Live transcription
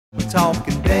We're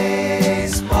talking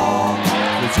baseball.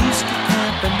 Krzyzewski,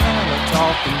 Campanella,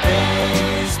 talking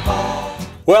baseball.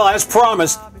 Well, as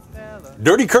promised,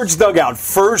 Dirty Kurt's Dugout,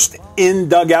 first in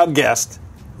dugout guest,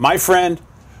 my friend,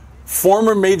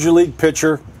 former Major League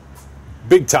pitcher,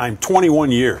 big time,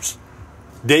 21 years,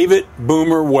 David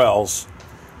Boomer Wells.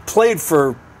 Played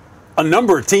for a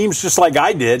number of teams just like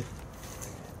I did,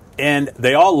 and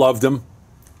they all loved him.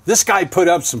 This guy put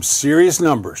up some serious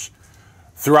numbers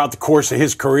throughout the course of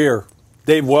his career.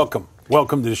 Dave, welcome.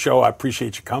 Welcome to the show. I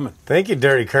appreciate you coming. Thank you,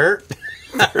 Dirty Kurt.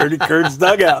 Dirty Kurt's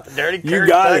Dugout. Dirty Kurt You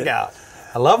got Dugout. it.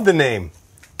 I love the name.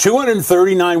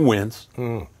 239 wins,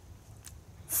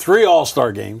 3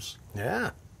 All-Star games, Yeah.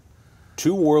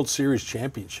 2 World Series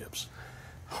championships,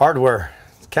 Hardware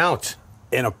counts.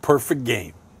 and a perfect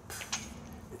game.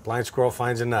 Blind squirrel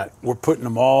finds a nut. We're putting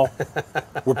them all.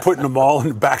 We're putting them all in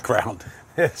the background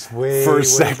It's way, for a way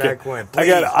second. back when. I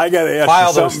got to ask File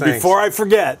you those something things. before I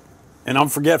forget, and I'm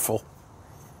forgetful.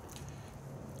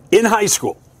 In high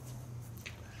school,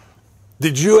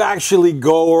 did you actually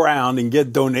go around and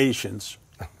get donations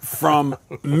from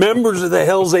members of the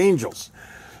Hells Angels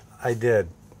I did.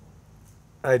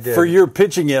 for your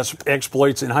pitching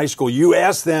exploits in high school? You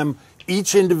asked them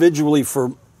each individually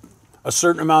for a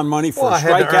certain amount of money for Well, a I had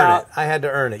to earn strikeout. it. I had to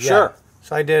earn it, yeah. Sure.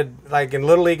 So I did, like in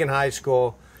Little League in high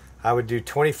school, I would do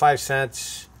 25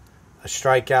 cents a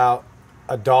strikeout,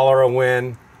 $1 a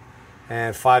win,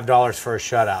 and $5 for a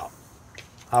shutout.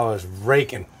 I was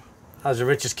raking. I was the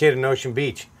richest kid in Ocean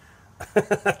Beach.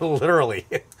 Literally.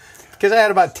 Because I had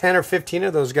about 10 or 15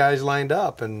 of those guys lined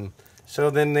up, and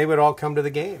so then they would all come to the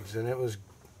games, and it was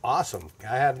awesome.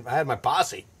 I had my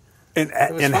posse. And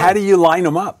fun. how do you line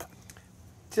them up?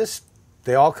 Just,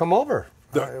 they all come over.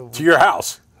 To your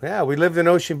house? Yeah, we lived in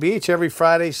Ocean Beach. Every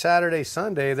Friday, Saturday,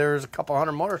 Sunday, there was a couple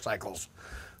hundred motorcycles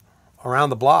around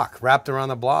the block, wrapped around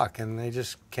the block, and they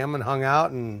just came and hung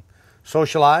out and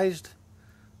socialized.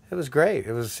 It was great.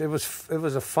 It was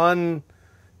a fun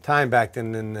time back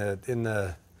then in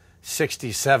the 60s,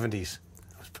 70s. It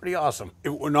was pretty awesome.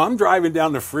 When I'm driving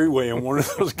down the freeway and one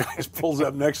of those guys pulls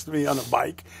up next to me on a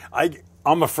bike,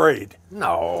 I'm afraid.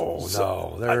 No,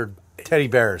 they're teddy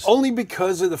bears. Only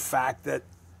because of the fact that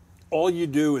all you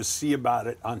do is see about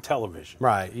it on television.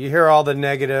 Right. You hear all the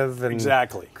negative and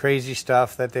Exactly. crazy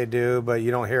stuff that they do, but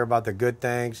you don't hear about the good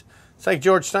things. It's like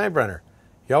George Steinbrenner.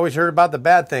 You always heard about the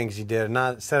bad things he did,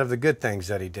 not instead of the good things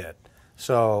that he did.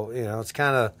 So, it's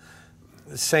kind of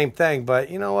the same thing. But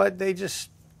you know what? They just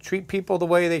treat people the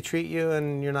way they treat you,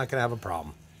 and you're not going to have a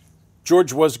problem.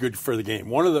 George was good for the game.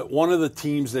 One of the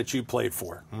teams that you played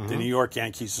for, the New York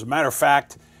Yankees. As a matter of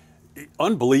fact,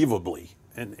 unbelievably,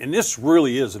 and this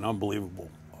really is an unbelievable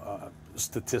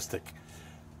statistic.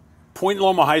 Point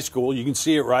Loma High School, you can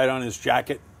see it right on his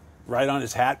jacket, right on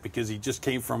his hat, because he just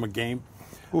came from a game.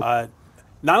 Not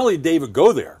only did David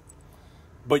go there,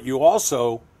 but you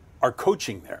also are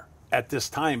coaching there at this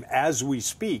time as we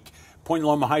speak. Point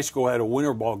Loma High School had a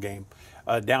winter ball game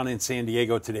down in San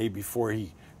Diego today before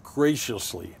he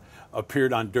graciously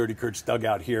appeared on Dirty Kurt's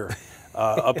Dugout here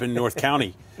up in North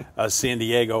County, San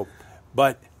Diego.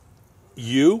 But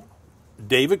you,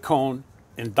 David Cohn,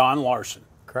 and Don Larson,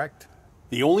 Correct?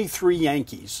 the only 3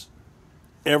 Yankees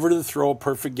ever to throw a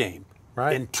perfect game.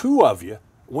 Right. And 2 of you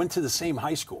went to the same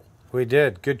high school. We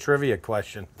did. Good trivia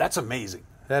question. That's amazing.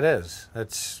 That is.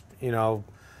 That's, the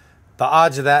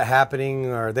odds of that happening,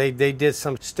 or they did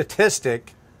some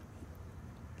statistic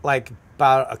like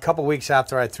about a couple weeks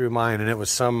after I threw mine, and it was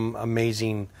some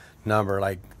amazing number,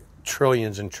 like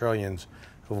trillions and trillions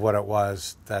of what it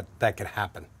was that could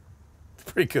happen. It's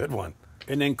a pretty good one.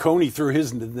 And then Coney threw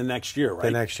his the next year, right?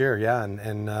 The next year, yeah.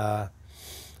 And I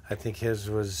think his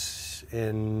was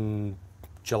in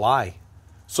July.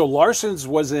 So Larson's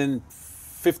was in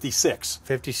 56.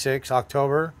 56,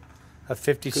 October of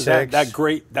 56.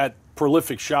 That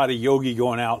prolific shot of Yogi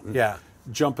going out and Yeah.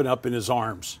 jumping up in his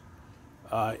arms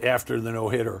after the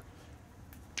no-hitter.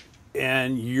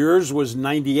 And yours was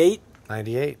 98?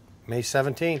 98, May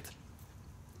 17th.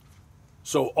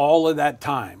 So all of that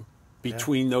time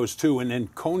between those two, and then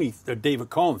David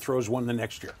Cohn throws one the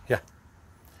next year. Yeah.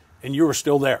 And you were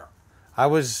still there. I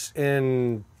was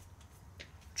in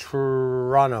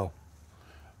Toronto.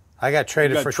 I got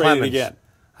traded You got for traded Clemens. again.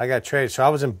 I got traded. So I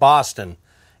was in Boston.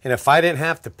 And if I didn't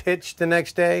have to pitch the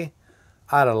next day,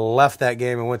 I'd have left that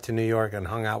game and went to New York and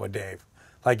hung out with Dave,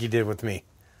 like you did with me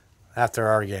after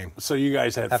our game. So you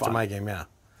guys had After fun. my game, yeah.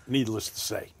 Needless to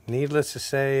say. Needless to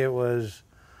say, it was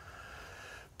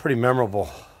pretty memorable,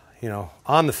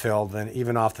 on the field and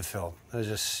even off the field. It was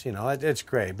just, it's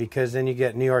great because then you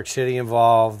get New York City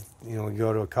involved. We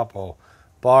go to a couple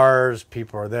bars.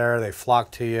 People are there. They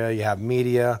flock to you. You have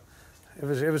media. It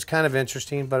was kind of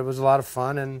interesting, but it was a lot of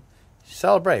fun, and you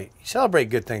celebrate. You celebrate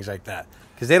good things like that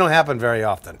because they don't happen very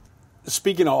often.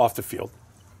 Speaking of off the field,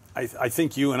 I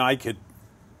think you and I could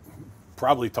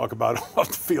probably talk about off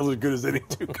the field as good as any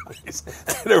two guys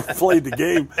that ever played the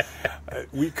game.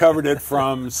 We covered it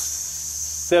from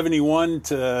 71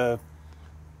 to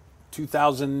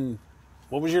 2000.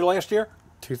 What was your last year?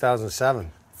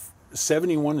 2007.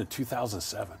 71 to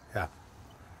 2007. Yeah.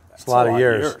 That's a lot of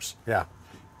years. Yeah.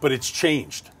 But it's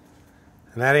changed.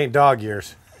 And that ain't dog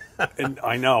years. And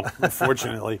I know,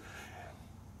 unfortunately.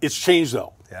 It's changed,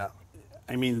 though. Yeah.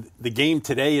 I mean, the game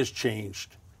today has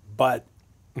changed, but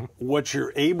what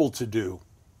you're able to do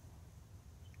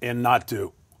and not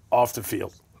do off the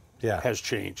field has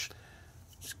changed.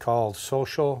 It's called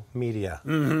social media.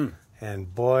 Mm-hmm.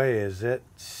 And boy, is it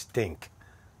stink.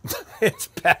 It's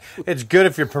bad. It's good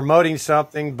if you're promoting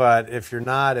something, but if you're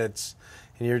not, and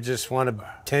you just want to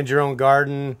tend your own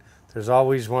garden, there's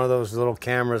always one of those little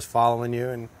cameras following you,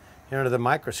 and you're under the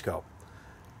microscope.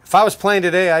 If I was playing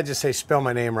today, I'd just say spell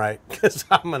my name right because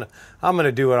I'm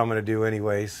gonna do what I'm gonna do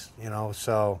anyways.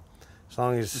 So as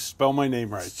long as just spell my name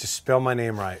right. Just spell my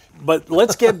name right. But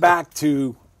let's get back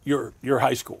to your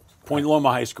high school, Point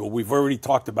Loma High School. We've already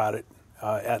talked about it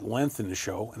at length in the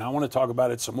show, and I want to talk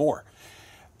about it some more.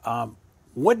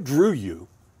 What drew you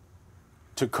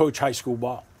to coach high school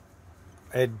ball?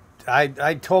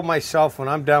 I told myself when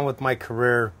I'm done with my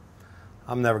career,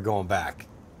 I'm never going back.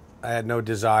 I had no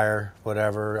desire,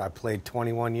 whatever. I played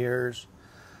 21 years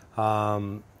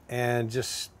and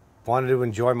just wanted to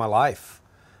enjoy my life.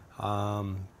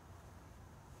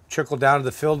 Trickled down to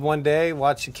the field one day,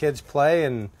 watched the kids play,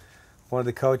 and one of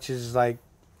the coaches is like,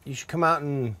 you should come out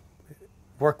and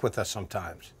work with us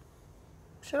sometimes.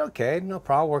 I said, okay, no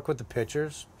problem, work with the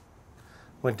pitchers.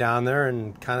 Went down there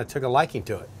and kind of took a liking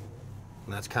to it.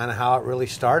 And that's kind of how it really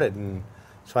started. And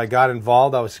so I got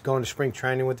involved. I was going to spring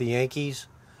training with the Yankees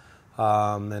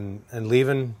and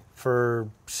leaving for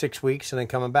 6 weeks and then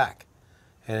coming back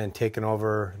and taking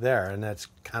over there. And that's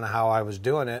kind of how I was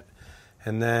doing it.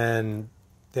 And then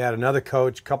they had another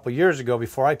coach a couple years ago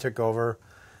before I took over,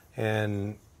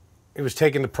 and it was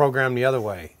taking the program the other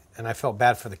way. And I felt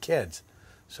bad for the kids.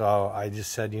 So I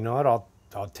just said, you know what,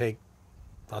 I'll take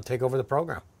over the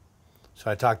program.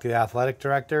 So I talked to the athletic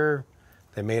director.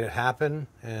 They made it happen,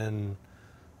 and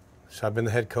so I've been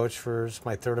the head coach for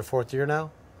my third or fourth year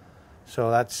now.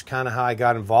 So that's kind of how I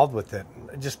got involved with it,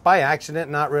 just by accident,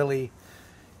 not really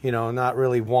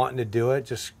wanting to do it.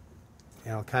 Just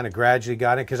kind of gradually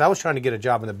got in because I was trying to get a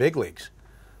job in the big leagues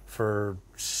for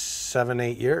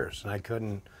 7-8 years, and I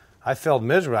couldn't. I failed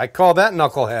miserably. I call that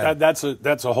knucklehead.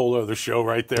 That's a whole other show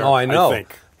right there. Oh, I know. I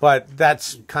think. But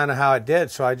that's kind of how it did.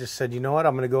 So I just said, you know what,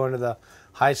 I'm going to go into the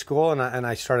high school, and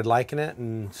I started liking it.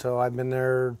 And so I've been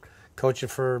there coaching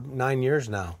for 9 years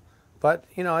now. But,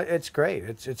 it's great.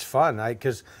 It's fun.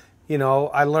 Because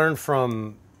I learned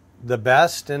from the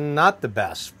best and not the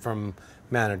best from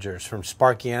managers, from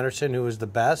Sparky Anderson, who was the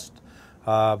best.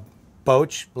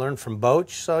 Boach, learned from Boach.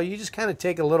 So you just kind of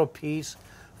take a little piece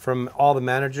from all the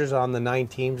managers on the 9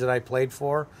 teams that I played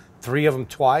for, 3 of them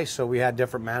twice, so we had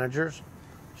different managers.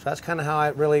 So that's kind of how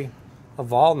it really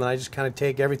evolved, and I just kind of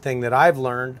take everything that I've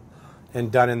learned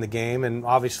and done in the game. And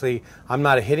obviously, I'm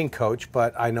not a hitting coach,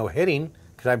 but I know hitting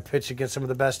because I pitch against some of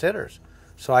the best hitters.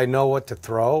 So I know what to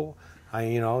throw.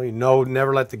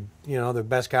 Never let the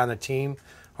best guy on the team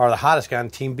or the hottest guy on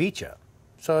the team beat you.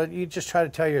 So you just try to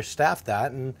tell your staff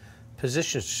that and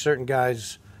position certain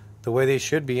guys the way they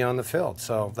should be on the field.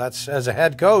 So that's, as a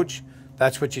head coach,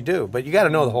 that's what you do. But you got to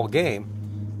know the whole game.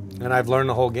 And I've learned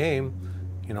the whole game,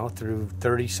 through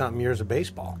 30-something years of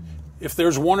baseball. If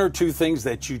there's one or two things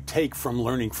that you take from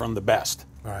learning from the best,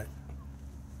 all right,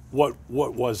 what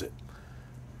was it?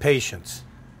 Patience.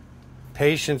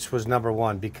 Patience was number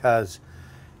one because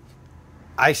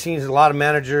I seen a lot of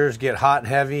managers get hot and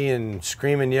heavy and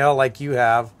scream and yell like you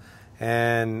have.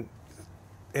 And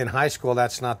in high school,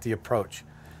 that's not the approach.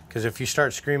 Because if you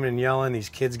start screaming and yelling, these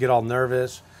kids get all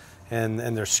nervous and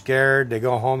they're scared. They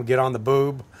go home, get on the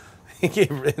boob,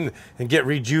 and get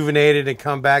rejuvenated and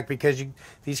come back because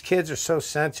these kids are so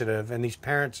sensitive. And these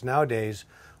parents nowadays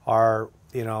are,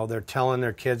 they're telling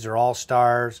their kids they're all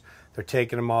stars. They're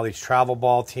taking them all these travel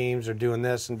ball teams. They're doing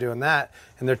this and doing that.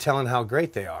 And they're telling how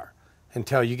great they are.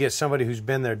 Until you get somebody who's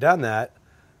been there, done that,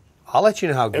 I'll let you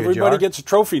know how good you are. Everybody gets a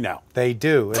trophy now. They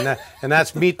do. And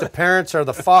that's meet the parents or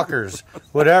the Fockers,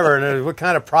 whatever. And what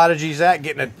kind of prodigy is that,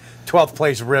 getting a 12th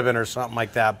place ribbon or something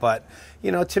like that. But,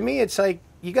 to me, it's like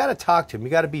you got to talk to them.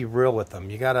 You got to be real with them.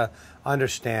 You got to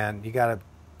understand. You got to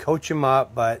coach them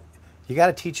up, but You got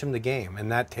to teach them the game,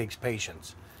 and that takes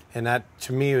patience. And that,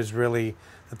 to me, is really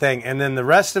the thing. And then the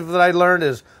rest of it I learned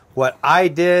is what I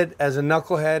did as a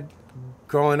knucklehead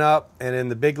growing up and in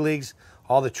the big leagues,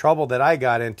 all the trouble that I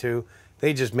got into,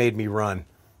 they just made me run.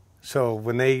 So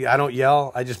when I don't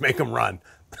yell, I just make them run.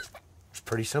 It's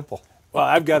pretty simple. Well,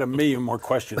 I've got a million more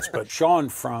questions, but Sean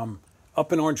from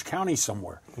up in Orange County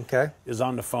somewhere is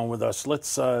on the phone with us.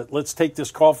 Let's take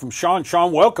this call from Sean.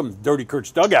 Sean, welcome to Dirty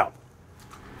Kurt's Dugout.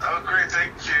 Oh, great,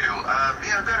 thank you.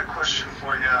 Yeah, I've got a question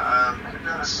for you. I've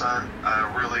got a son,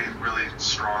 a really, really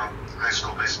strong high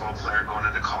school baseball player going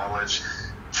into college,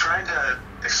 trying to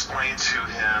explain to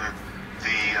him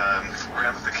the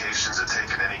ramifications of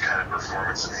taking any kind of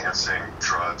performance-enhancing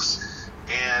drugs.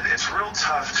 And it's real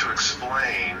tough to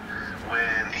explain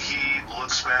when he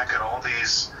looks back at all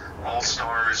these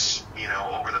all-stars,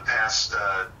 over the past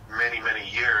many, many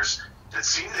years that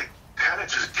seem to kind of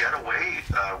just get away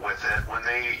with it when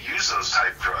they use those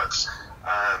type drugs.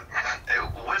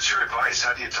 What's your advice?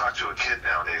 How do you talk to a kid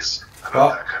nowadays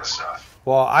about that kind of stuff?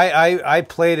 Well, I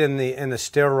played in the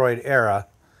steroid era,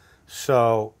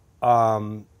 so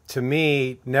to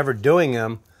me, never doing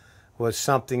them was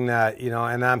something that,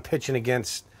 and I'm pitching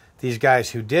against these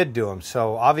guys who did do them.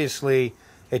 So obviously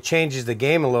it changes the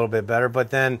game a little bit better,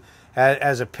 but then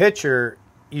as a pitcher,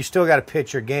 you still got to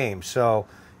pitch your game. So,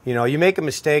 you make a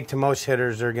mistake, to most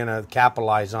hitters, they're going to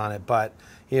capitalize on it. But,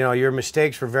 your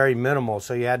mistakes were very minimal.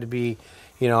 So you had to be,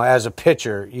 as a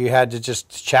pitcher, you had to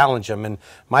just challenge them. And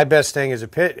my best thing as a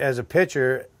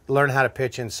pitcher, learn how to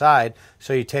pitch inside.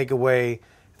 So you take away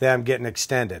them getting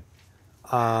extended.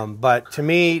 But to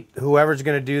me, whoever's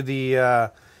going to do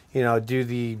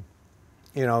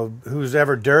who's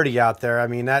ever dirty out there, I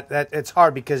mean, that it's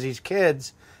hard because these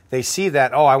kids, they see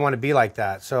that, I want to be like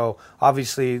that. So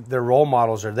obviously their role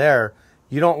models are there.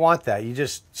 You don't want that. You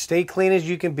just stay clean as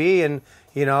you can be. And,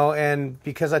 and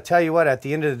because I tell you what, at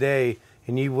the end of the day,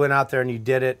 and you went out there and you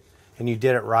did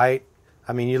it right.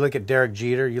 I mean, you look at Derek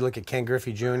Jeter, you look at Ken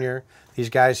Griffey Jr., these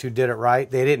guys who did it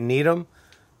right, they didn't need them.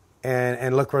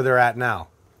 And look where they're at now.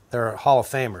 They're Hall of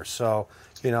Famers. So,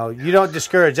 you don't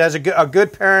discourage. As a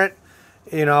good parent,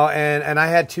 and I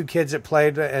had two kids that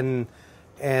played, and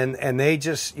they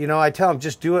just, I tell them,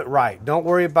 just do it right. Don't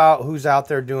worry about who's out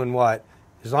there doing what.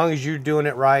 As long as you're doing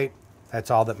it right,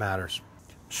 that's all that matters.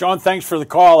 Sean, thanks for the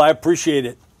call. I appreciate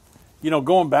it.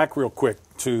 Going back real quick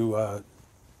to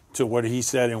what he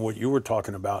said and what you were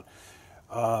talking about,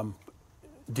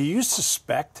 do you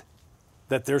suspect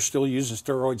that they're still using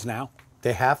steroids now?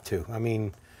 They have to. I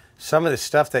mean, some of the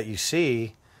stuff that you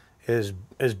see is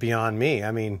beyond me.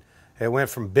 I mean, it went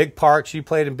from big parks, you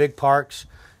played in big parks,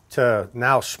 to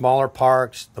now smaller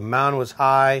parks. The mound was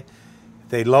high.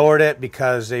 They lowered it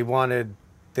because they wanted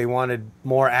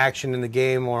more action in the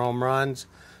game, more home runs.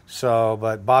 So,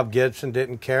 but Bob Gibson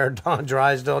didn't care. Don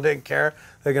Drysdale didn't care.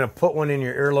 They're going to put one in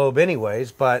your earlobe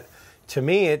anyways. But to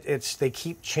me, it's they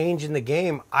keep changing the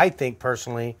game, I think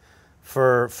personally,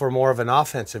 for more of an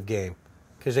offensive game,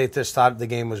 because they just thought the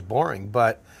game was boring.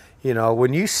 But,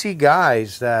 when you see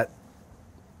guys that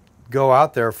go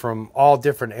out there from all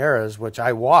different eras, which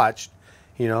I watched,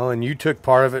 and you took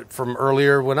part of it from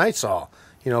earlier when I saw,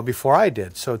 before I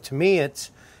did. So to me,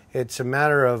 it's a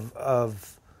matter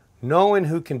of knowing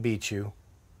who can beat you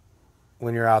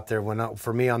when you're out there.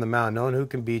 For me on the mound, knowing who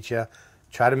can beat you,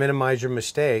 try to minimize your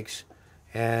mistakes,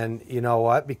 and you know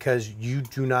what? Because you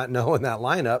do not know in that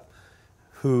lineup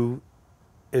who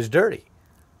is dirty.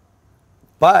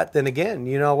 But then again,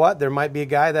 you know what? There might be a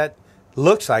guy that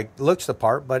looks the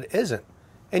part, but isn't.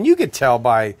 And you could tell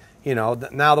by,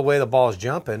 now the way the ball is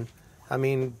jumping. I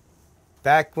mean,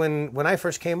 back when I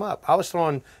first came up, I was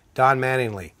throwing Don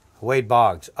Mattingly, Wade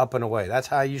Boggs, up and away. That's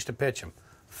how I used to pitch him.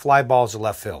 Fly balls to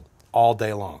left field all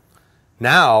day long.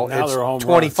 Now it's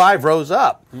 25 rows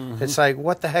up. Mm-hmm. It's like,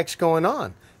 what the heck's going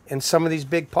on in some of these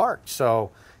big parks?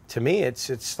 So to me,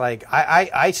 it's like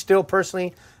I still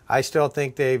personally, I still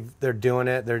think they're doing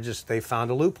it. They found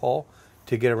a loophole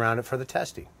to get around it for the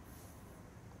testing.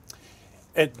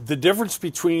 And the difference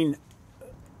between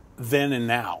then and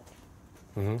now,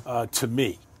 to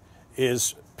me,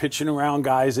 is pitching around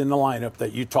guys in the lineup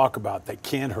that you talk about that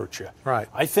can hurt you. Right.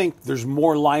 I think there's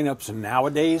more lineups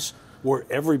nowadays where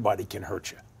everybody can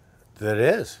hurt you. That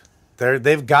is.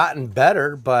 They've gotten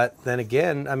better, but then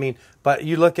again, I mean, but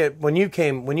you look at when you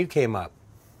came up,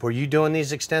 were you doing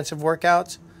these extensive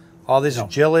workouts? All these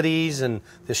agilities and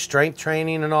the strength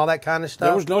training and all that kind of stuff?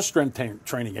 There was no strength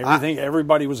training.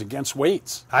 Everybody was against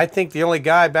weights. I think the only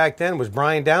guy back then was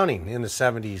Brian Downing in the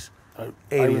 70s,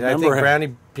 80s. I think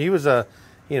Brownie, he was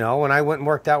when I went and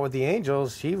worked out with the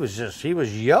Angels, he was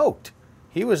yoked.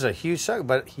 He was a huge sucker,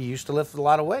 but he used to lift a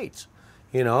lot of weights.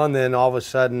 you know, and then all of a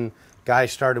sudden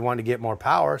guys started wanting to get more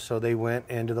power, so they went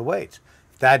into the weights.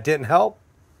 If that didn't help,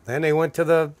 then they went to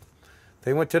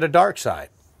the dark side,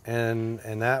 and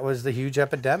that was the huge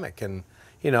epidemic. And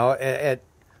you know,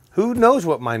 who knows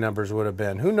what my numbers would have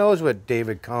been? Who knows what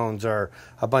David Cohn's or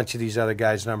a bunch of these other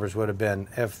guys' numbers would have been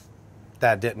if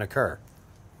that didn't occur?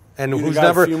 And whose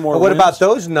number? What about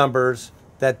those numbers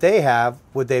that they have?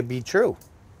 Would they be true?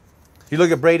 You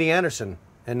look at Brady Anderson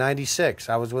in '96.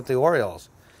 I was with the Orioles.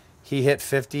 He hit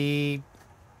 51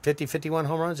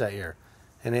 home runs that year.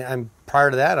 And prior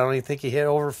to that, I don't even think he hit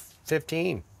over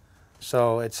 15.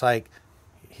 So it's like,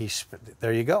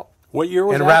 there you go. What year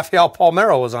was that? And Rafael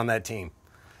Palmeiro was on that team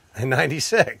in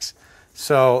 '96.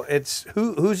 So it's,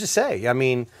 who's to say? I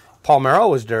mean, Palmeiro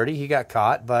was dirty. He got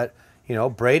caught. But, you know,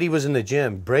 Brady was in the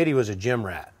gym. Brady was a gym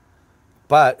rat.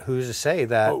 But who's to say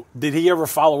that? Oh, did he ever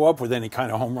follow up with any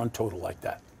kind of home run total like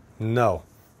that? No.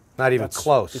 Not even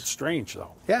close. It's strange,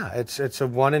 though. Yeah, it's a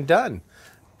one and done.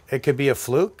 It could be a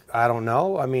fluke. I don't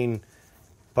know. I mean,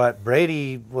 but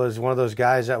Brady was one of those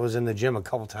guys that was in the gym a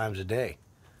couple times a day.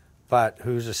 But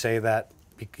who's to say that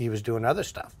he was doing other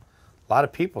stuff? A lot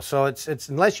of people. So it's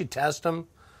unless you test them,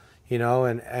 you know,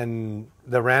 and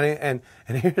the running and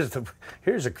here's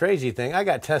the crazy thing. I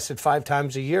got tested 5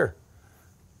 times a year.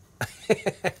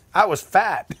 I was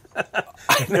fat.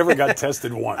 I never got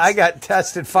tested once. I got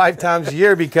tested 5 times a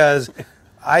year because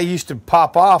I used to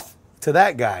pop off to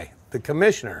that guy, the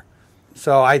commissioner.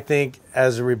 So I think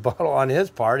as a rebuttal on his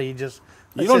part, he just...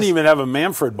 You don't even have a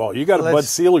Manfred ball. You got a Bud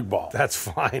Selig ball. That's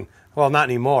fine. Well, not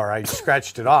anymore. I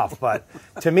scratched it off. But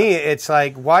to me, it's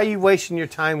like, why are you wasting your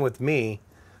time with me?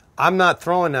 I'm not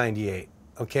throwing 98.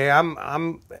 Okay,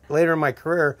 I'm later in my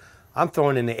career, I'm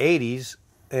throwing in the 80s.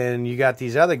 And you got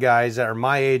these other guys that are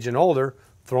my age and older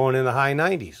throwing in the high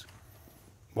 90s.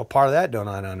 What part of that don't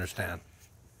I understand?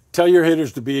 Tell your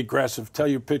hitters to be aggressive. Tell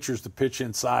your pitchers to pitch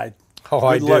inside. Oh,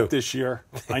 I do. Good luck this year.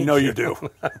 I know you do.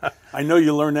 I know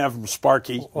you learned that from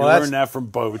Sparky. You learned that from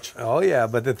Boach. Oh, yeah.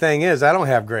 But the thing is, I don't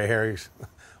have gray hairs.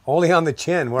 Only on the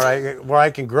chin where I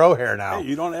can grow hair now. Hey,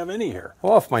 you don't have any hair.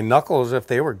 Well, if my knuckles, if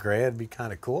they were gray, it'd be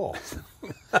kind of cool.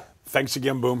 Thanks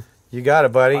again, Boom. You got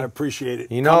it, buddy. I appreciate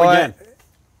it. You know what?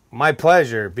 My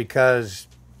pleasure, because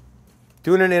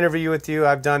doing an interview with you,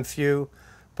 I've done few,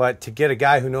 but to get a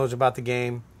guy who knows about the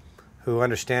game, who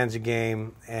understands the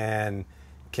game, and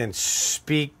can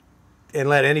speak and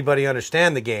let anybody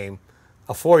understand the game,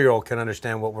 a 4-year-old can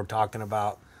understand what we're talking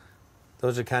about.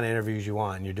 Those are the kind of interviews you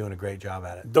want, and you're doing a great job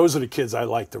at it. Those are the kids I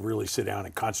like to really sit down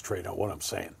and concentrate on what I'm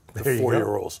saying. The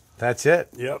 4-year-olds. That's it.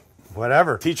 Yep.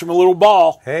 Whatever. Teach them a little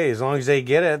ball. Hey, as long as they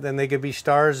get it, then they could be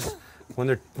stars when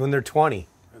they're 20.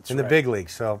 That's in the big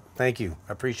leagues. So thank you.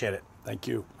 I appreciate it. Thank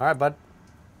you. All right, bud.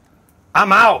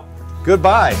 I'm out.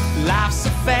 Goodbye. Life's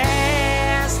a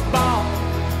fast ball.